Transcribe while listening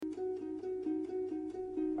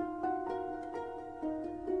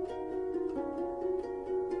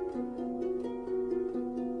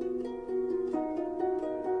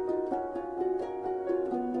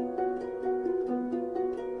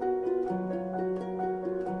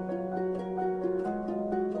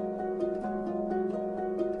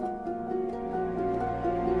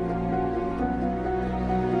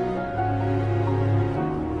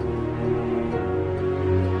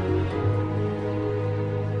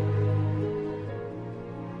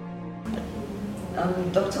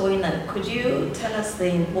Dr. Wina, could you tell us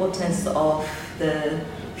the importance of the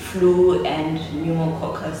flu and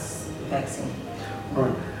pneumococcus vaccine? All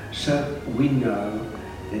right. So we know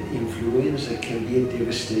that influenza can be a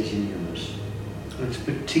devastating illness. It's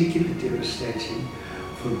particularly devastating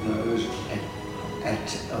for those at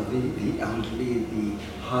the elderly, the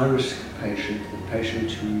high-risk patient, the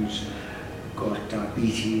patient who's got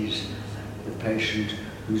diabetes, the patient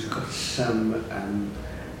who's got some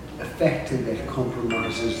a factor that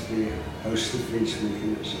compromises their host defense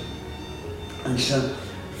mechanism. And so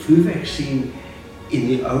flu vaccine in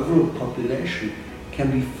the overall population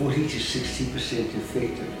can be 40 to 60%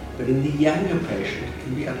 effective, but in the younger patient it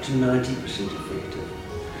can be up to 90% effective.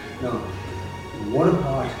 Now, what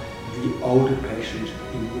about the older patient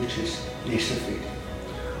in which it's less effective?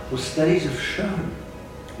 Well, studies have shown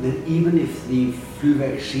that even if the flu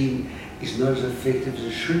vaccine is not as effective as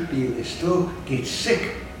it should be, they still get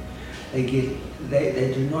sick. They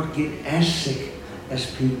do not get as sick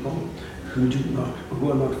as people who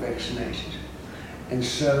are not vaccinated. And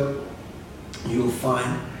so you'll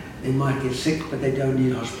find they might get sick, but they don't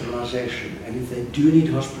need hospitalization. And if they do need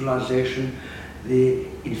hospitalization, their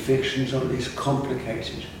infections are less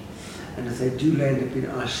complicated. And if they do land up in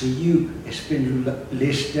ICU, they spend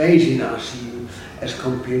less days in ICU as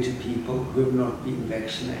compared to people who have not been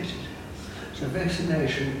vaccinated. So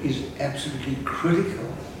vaccination is absolutely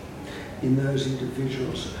critical in those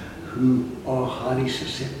individuals who are highly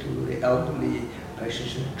susceptible, the elderly,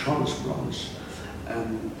 patients with transplants,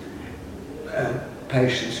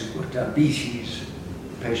 patients who've got diabetes,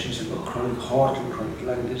 patients who've got chronic heart and chronic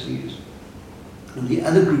lung disease. And the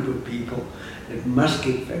other group of people that must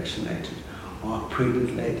get vaccinated are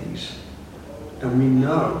pregnant ladies. And we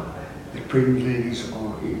know that pregnant ladies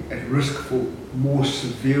are at risk for more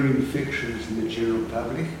severe infections than the general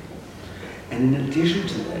public. And in addition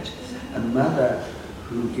to that, a mother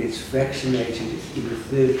who gets vaccinated in the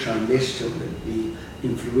third trimester when the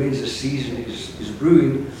influenza season is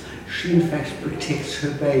brewing, she in fact protects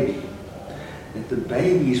her baby. That the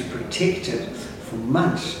baby is protected for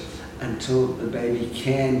months until the baby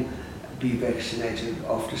can be vaccinated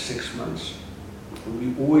after 6 months.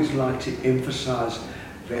 And we always like to emphasize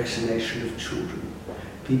vaccination of children.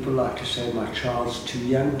 People like to say, my child's too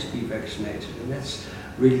young to be vaccinated, and that's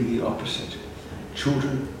really the opposite.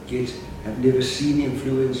 Children have never seen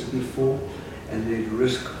influenza before, and they're at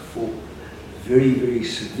risk for very, very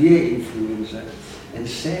severe influenza. And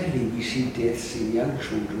sadly, we see deaths in young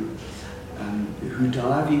children who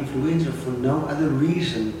die of influenza for no other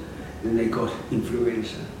reason than they got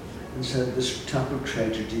influenza. And so this type of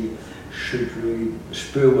tragedy should really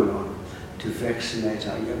spur one on to vaccinate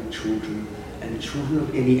our young children and children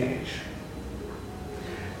of any age.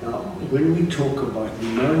 Now, when we talk about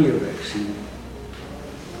pneumonia vaccine,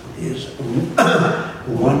 there's a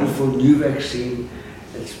wonderful new vaccine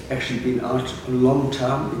that's actually been out a long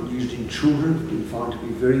time, been used in children, been found to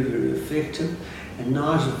be very, very effective, and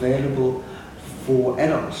now is available for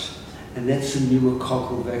adults. And that's the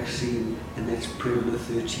pneumococcal vaccine, and that's Prevnar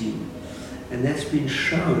 13. And that's been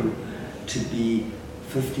shown to be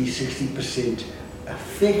 50-60%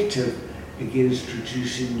 effective against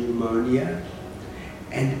reducing pneumonia,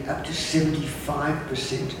 and up to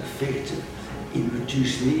 75% effective in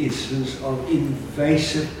reducing the incidence of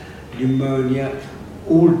invasive pneumonia,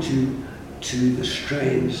 all due to the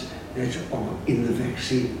strains that are in the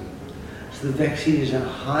vaccine. So the vaccine is a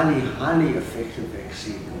highly, highly effective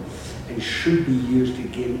vaccine and should be used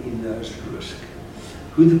again in those at risk.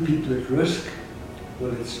 Who are the people at risk?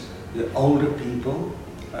 Well, it's the older people,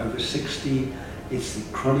 over 60, it's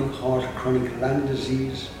the chronic heart, chronic lung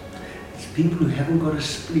disease, it's people who haven't got a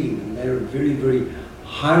spleen, and they're a very, very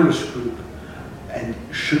high-risk group and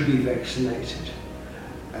should be vaccinated.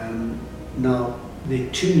 Now, there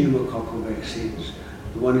are two pneumococcal vaccines.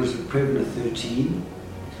 The one is the Prevnar 13,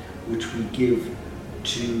 which we give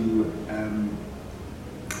to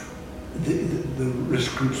the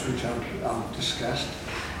risk groups which I've discussed.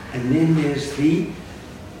 And then there's the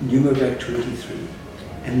Pneumovac 23,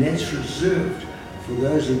 and that's reserved for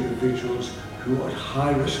those individuals who are at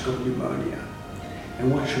high risk of pneumonia.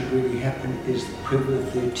 And what should really happen is the Prevnar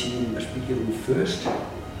 13 must be given first,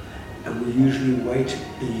 and we usually wait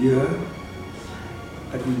a year.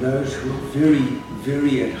 But in those who are very,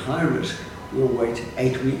 very at high risk, we'll wait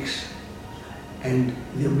 8 weeks, and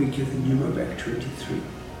then we give the Pneumovac 23.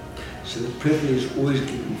 So the Prevnar is always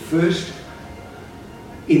given first,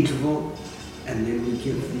 interval, and then we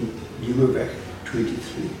give the Pneumovac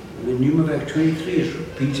 23. And the Pneumovac 23 is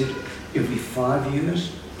repeated every 5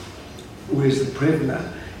 years, whereas the Prevnar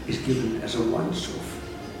is given as a once-off.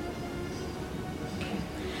 Okay.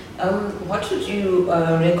 What would you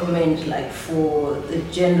recommend, like, for the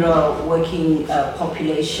general working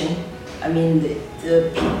population? I mean,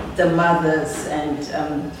 the mothers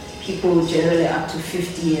and people generally up to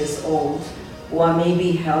 50 years old who are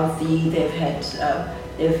maybe healthy.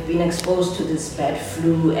 They've been exposed to this bad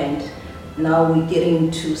flu, and now we're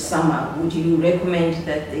getting to summer. Would you recommend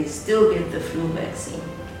that they still get the flu vaccine?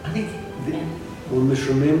 I think we must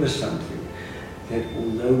remember something, that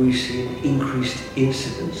although we see an increased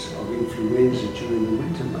incidence of influenza during the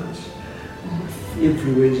winter months,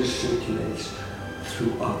 influenza circulates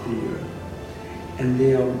throughout the year. And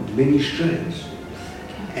there are many strains.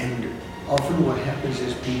 And often what happens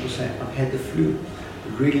is people say, I've had the flu,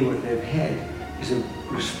 but really what they've had is a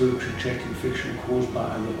respiratory tract infection caused by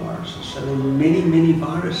other viruses. So there are many, many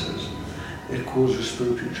viruses that cause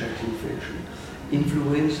respiratory tract infection.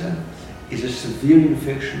 Influenza is a severe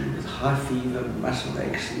infection with high fever, muscle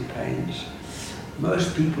aches and pains.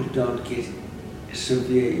 Most people don't get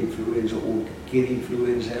severe influenza or get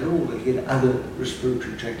influenza at all. They get other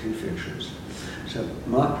respiratory tract infections. So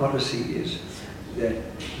my policy is that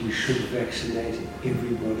we should vaccinate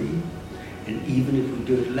everybody, and even if we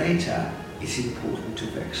do it later, it's important to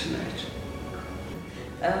vaccinate.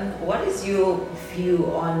 What is your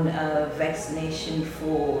view on vaccination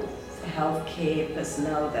for healthcare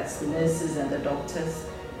personnel, that's the nurses and the doctors,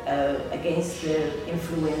 against the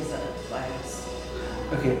influenza virus?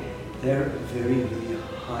 Okay, they're very, very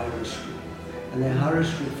high risk group. And they're high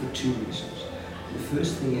risk group for two reasons. The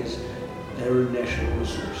first thing is they're a national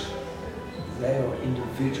resource. They are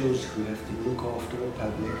individuals who have to look after the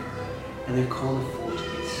public, and they can't afford to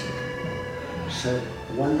get sick. So,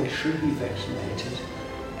 one, they should be vaccinated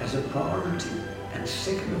as a priority. And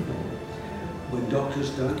second of all, when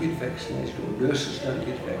doctors don't get vaccinated or nurses don't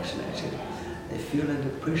get vaccinated, they feel under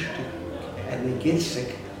pressure and they get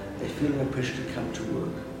sick, they feel under pressure to come to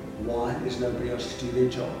work. Why? There's nobody else to do their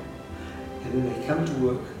job. And then they come to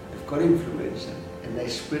work, they've got influenza, and they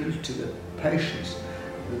spread it to the patients,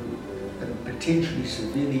 potentially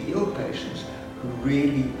severely ill patients who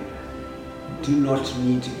really do not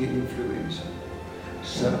need to get influenza.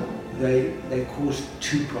 So they cause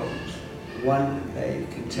two problems. One, they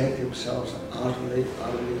can take themselves out of the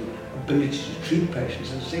ability to treat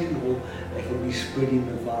patients, and second of all, they can be spreading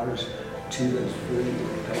the virus to those very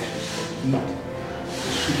ill patients that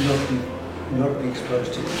should not be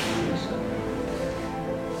exposed to influenza.